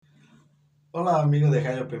Hola amigos de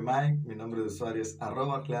Hive Open Mic, mi nombre de usuario es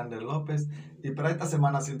 @López y para esta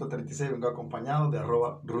semana 136 vengo acompañado de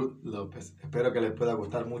 @Ruth López. Espero que les pueda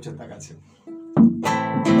gustar mucho esta canción.